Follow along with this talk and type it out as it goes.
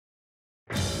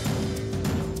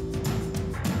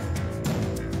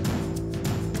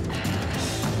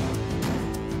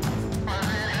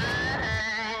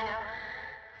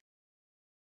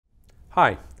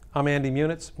Hi, I'm Andy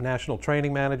Munitz, National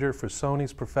Training Manager for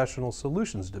Sony's Professional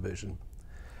Solutions Division.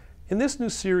 In this new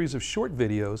series of short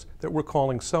videos that we're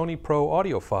calling Sony Pro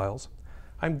AudioFiles,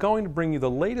 I'm going to bring you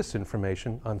the latest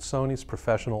information on Sony's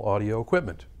professional audio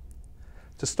equipment.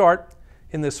 To start,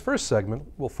 in this first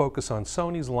segment, we'll focus on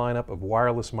Sony's lineup of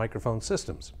wireless microphone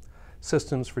systems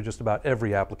for just about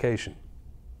every application.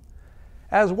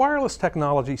 As wireless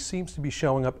technology seems to be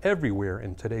showing up everywhere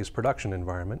in today's production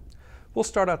environment, we'll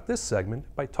start out this segment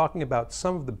by talking about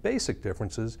some of the basic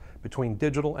differences between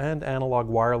digital and analog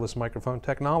wireless microphone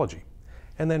technology,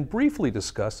 and then briefly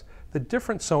discuss the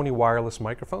different Sony wireless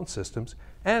microphone systems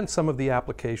and some of the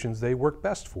applications they work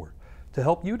best for, to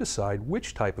help you decide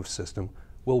which type of system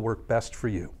will work best for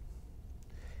you.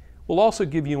 We'll also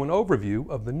give you an overview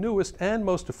of the newest and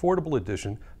most affordable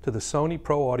addition to the Sony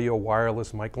Pro Audio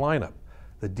wireless mic lineup,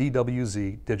 the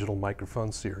DWZ Digital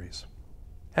Microphone Series.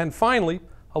 And finally,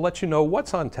 I'll let you know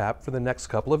what's on tap for the next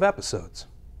couple of episodes.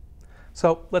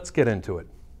 So let's get into it.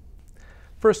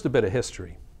 First, a bit of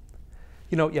history.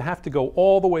 You have to go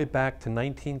all the way back to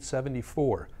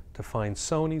 1974 to find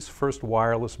Sony's first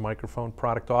wireless microphone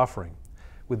product offering,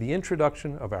 with the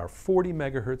introduction of our 40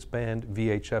 megahertz band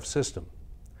VHF system.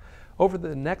 Over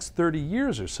the next 30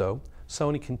 years or so,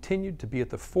 Sony continued to be at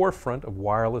the forefront of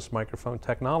wireless microphone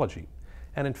technology,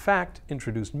 and in fact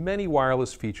introduced many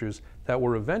wireless features that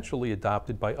were eventually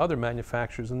adopted by other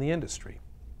manufacturers in the industry.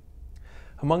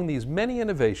 Among these many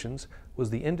innovations was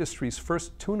the industry's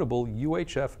first tunable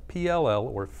UHF PLL,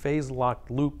 or phase-locked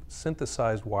loop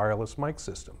synthesized wireless mic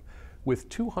system, with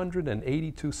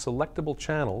 282 selectable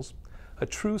channels, a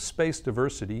true space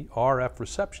diversity RF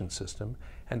reception system,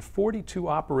 and 42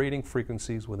 operating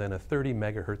frequencies within a 30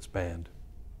 megahertz band.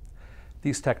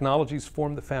 These technologies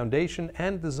form the foundation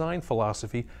and design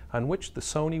philosophy on which the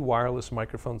Sony wireless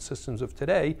microphone systems of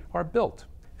today are built.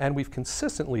 And we've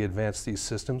consistently advanced these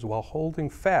systems while holding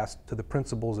fast to the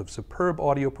principles of superb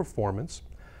audio performance,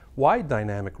 wide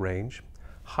dynamic range,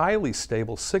 highly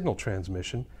stable signal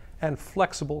transmission, and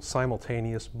flexible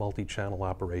simultaneous multi-channel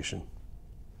operation.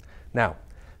 Now,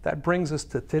 that brings us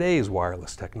to today's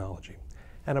wireless technology,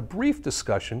 and a brief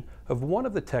discussion of one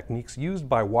of the techniques used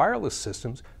by wireless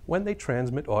systems when they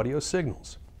transmit audio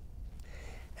signals.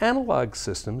 Analog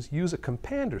systems use a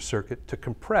compander circuit to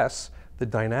compress the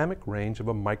dynamic range of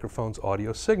a microphone's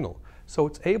audio signal, so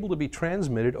it's able to be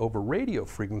transmitted over radio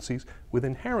frequencies with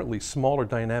inherently smaller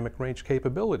dynamic range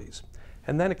capabilities,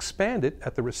 and then expand it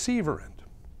at the receiver end.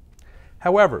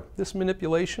 However, this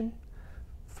manipulation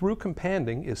through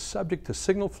companding is subject to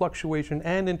signal fluctuation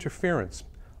and interference,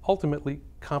 ultimately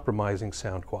compromising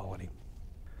sound quality.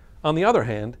 On the other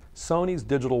hand, Sony's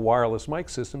digital wireless mic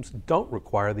systems don't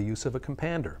require the use of a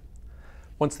compander.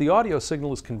 Once the audio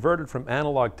signal is converted from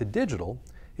analog to digital,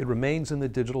 it remains in the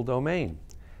digital domain,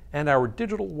 and our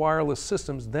digital wireless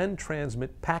systems then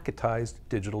transmit packetized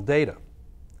digital data.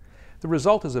 The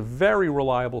result is a very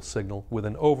reliable signal with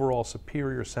an overall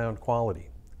superior sound quality.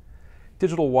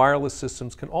 Digital wireless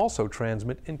systems can also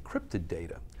transmit encrypted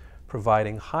data,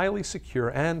 providing highly secure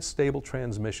and stable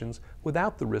transmissions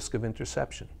without the risk of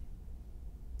interception.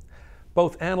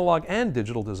 Both analog and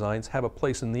digital designs have a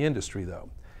place in the industry, though,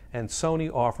 and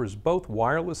Sony offers both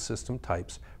wireless system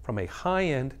types, from a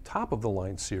high-end,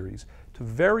 top-of-the-line series to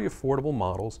very affordable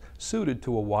models suited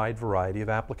to a wide variety of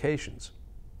applications.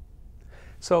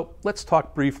 So let's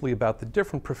talk briefly about the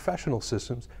different professional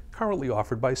systems currently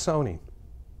offered by Sony.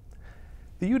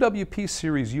 The UWP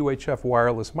Series UHF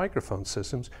wireless microphone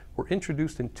systems were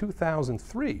introduced in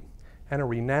 2003 and are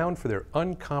renowned for their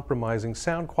uncompromising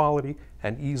sound quality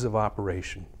and ease of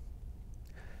operation.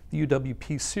 The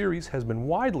UWP Series has been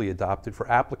widely adopted for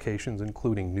applications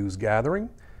including news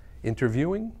gathering,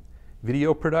 interviewing,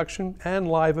 video production, and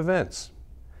live events.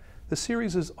 The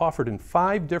series is offered in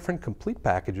 5 different complete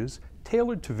packages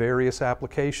tailored to various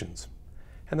applications,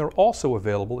 and they're also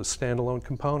available as standalone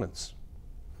components.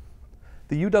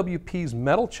 The UWP's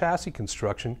metal chassis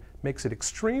construction makes it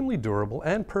extremely durable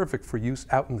and perfect for use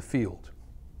out in the field.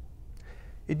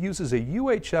 It uses a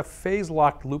UHF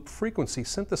phase-locked loop frequency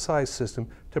synthesized system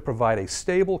to provide a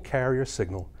stable carrier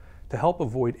signal to help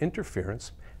avoid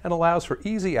interference, and allows for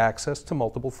easy access to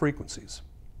multiple frequencies.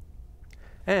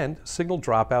 And signal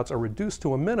dropouts are reduced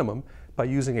to a minimum by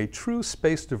using a true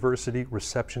space diversity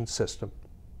reception system.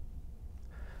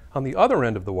 On the other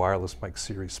end of the wireless mic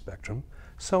series spectrum,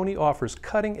 Sony offers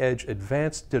cutting-edge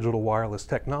advanced digital wireless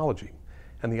technology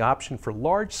and the option for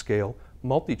large-scale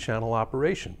multi-channel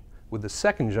operation with the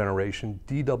second-generation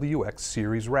DWZ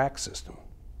Series rack system.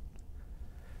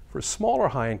 For smaller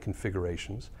high-end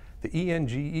configurations, the ENG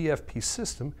EFP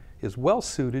system is well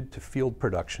suited to field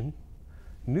production,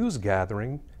 news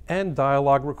gathering, and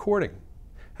dialogue recording,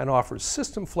 and offers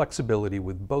system flexibility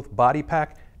with both body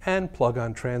pack and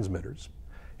plug-on transmitters,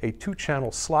 a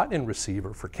 2-channel slot-in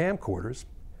receiver for camcorders,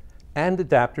 and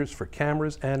adapters for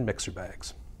cameras and mixer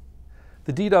bags.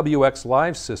 The DWX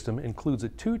Live system includes a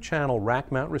 2-channel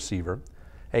rack mount receiver,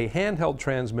 a handheld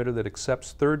transmitter that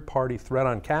accepts third-party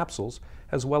thread-on capsules,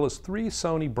 as well as 3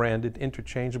 Sony-branded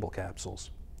interchangeable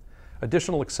capsules.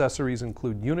 Additional accessories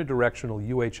include unidirectional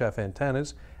UHF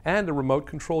antennas and a remote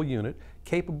control unit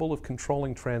capable of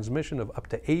controlling transmission of up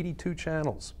to 82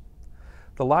 channels.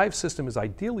 The Live system is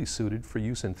ideally suited for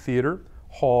use in theater,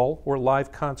 hall, or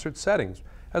live concert settings,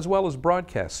 as well as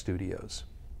broadcast studios.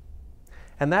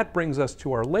 And that brings us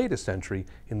to our latest entry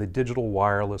in the digital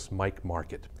wireless mic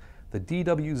market, the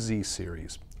DWZ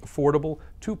Series, affordable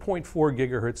 2.4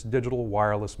 GHz digital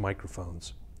wireless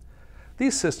microphones.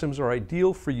 These systems are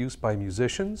ideal for use by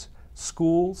musicians,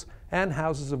 schools, and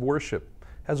houses of worship,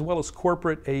 as well as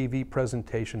corporate AV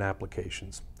presentation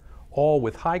applications, all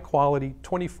with high-quality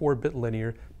 24-bit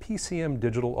linear PCM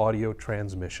digital audio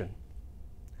transmission.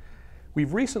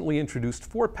 We've recently introduced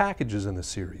 4 packages in the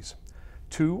series.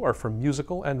 2 are for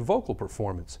musical and vocal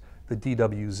performance, the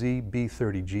DWZ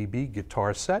B30GB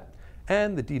guitar set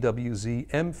and the DWZ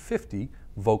M50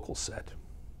 vocal set.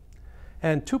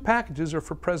 And 2 packages are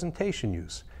for presentation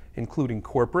use, including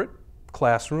corporate,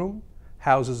 classroom,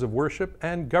 houses of worship,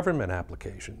 and government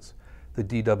applications, the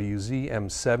DWZ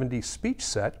M70 speech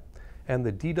set and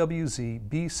the DWZ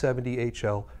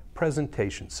B70HL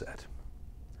presentation set.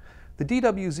 The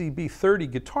DWZ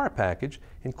B30 guitar package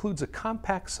includes a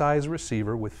compact size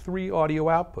receiver with 3 audio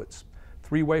outputs,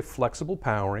 3-way flexible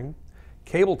powering,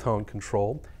 cable tone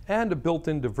control, and a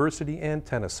built-in diversity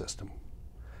antenna system.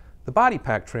 The body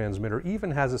pack transmitter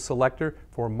even has a selector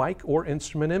for mic or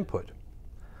instrument input.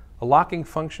 A locking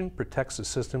function protects the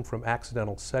system from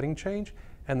accidental setting change,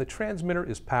 and the transmitter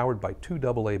is powered by 2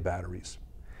 AA batteries.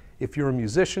 If you're a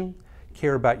musician,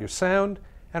 care about your sound,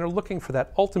 and are looking for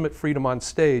that ultimate freedom on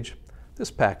stage,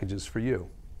 this package is for you.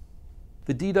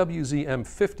 The DWZ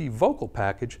M50 vocal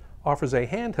package offers a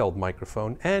handheld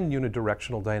microphone and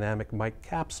unidirectional dynamic mic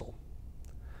capsule.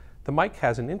 The mic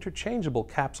has an interchangeable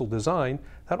capsule design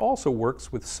that also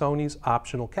works with Sony's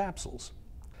optional capsules.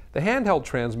 The handheld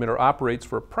transmitter operates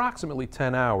for approximately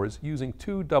 10 hours using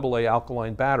 2 AA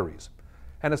alkaline batteries,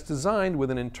 and it's designed with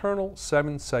an internal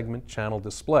 7-segment channel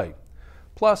display,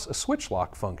 plus a switch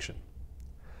lock function.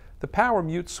 The power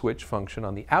mute switch function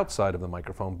on the outside of the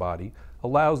microphone body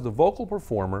allows the vocal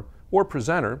performer or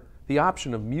presenter the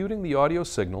option of muting the audio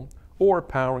signal or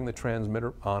powering the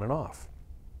transmitter on and off.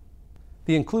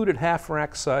 The included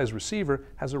half-rack size receiver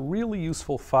has a really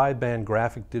useful 5-band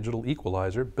graphic digital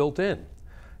equalizer built in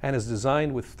and is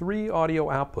designed with 3 audio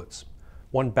outputs,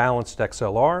 1 balanced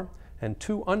XLR and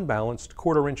 2 unbalanced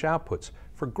 1/4-inch outputs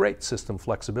for great system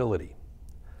flexibility.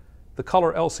 The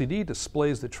color LCD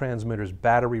displays the transmitter's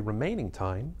battery remaining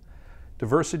time,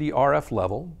 diversity RF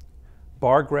level,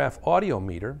 bar graph audio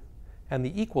meter, and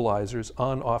the equalizer's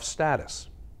on-off status.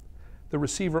 The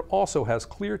receiver also has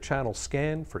clear channel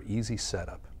scan for easy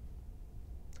setup.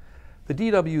 The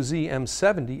DWZ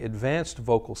M70 Advanced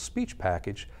Vocal Speech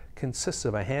Package consists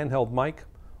of a handheld mic,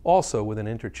 also with an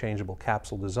interchangeable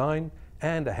capsule design,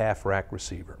 and a half-rack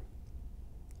receiver.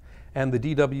 And the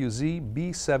DWZ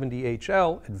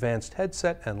B70HL Advanced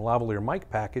Headset and Lavalier Mic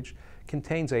Package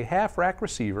contains a half-rack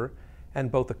receiver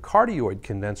and both a cardioid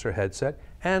condenser headset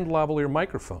and lavalier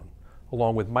microphone,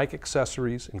 along with mic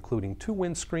accessories including 2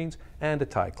 windscreens and a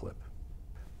tie clip.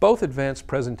 Both advanced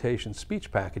presentation speech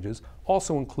packages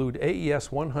also include AES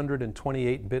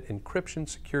 128-bit encryption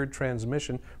secured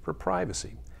transmission for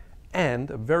privacy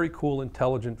and a very cool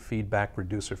intelligent feedback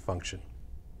reducer function.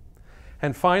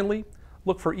 And finally,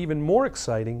 look for even more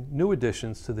exciting new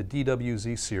additions to the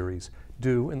DWZ series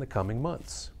due in the coming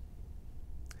months.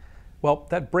 Well,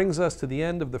 that brings us to the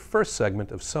end of the first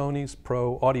segment of Sony's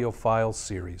Pro AudioFiles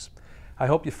series. I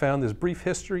hope you found this brief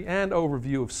history and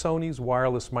overview of Sony's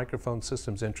wireless microphone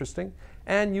systems interesting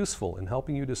and useful in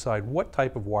helping you decide what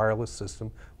type of wireless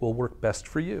system will work best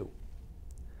for you.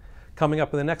 Coming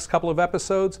up in the next couple of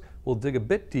episodes, we'll dig a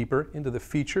bit deeper into the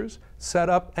features,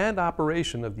 setup, and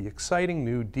operation of the exciting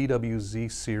new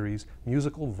DWZ series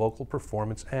musical, vocal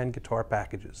performance, and guitar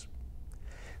packages.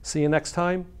 See you next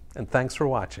time, and thanks for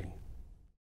watching.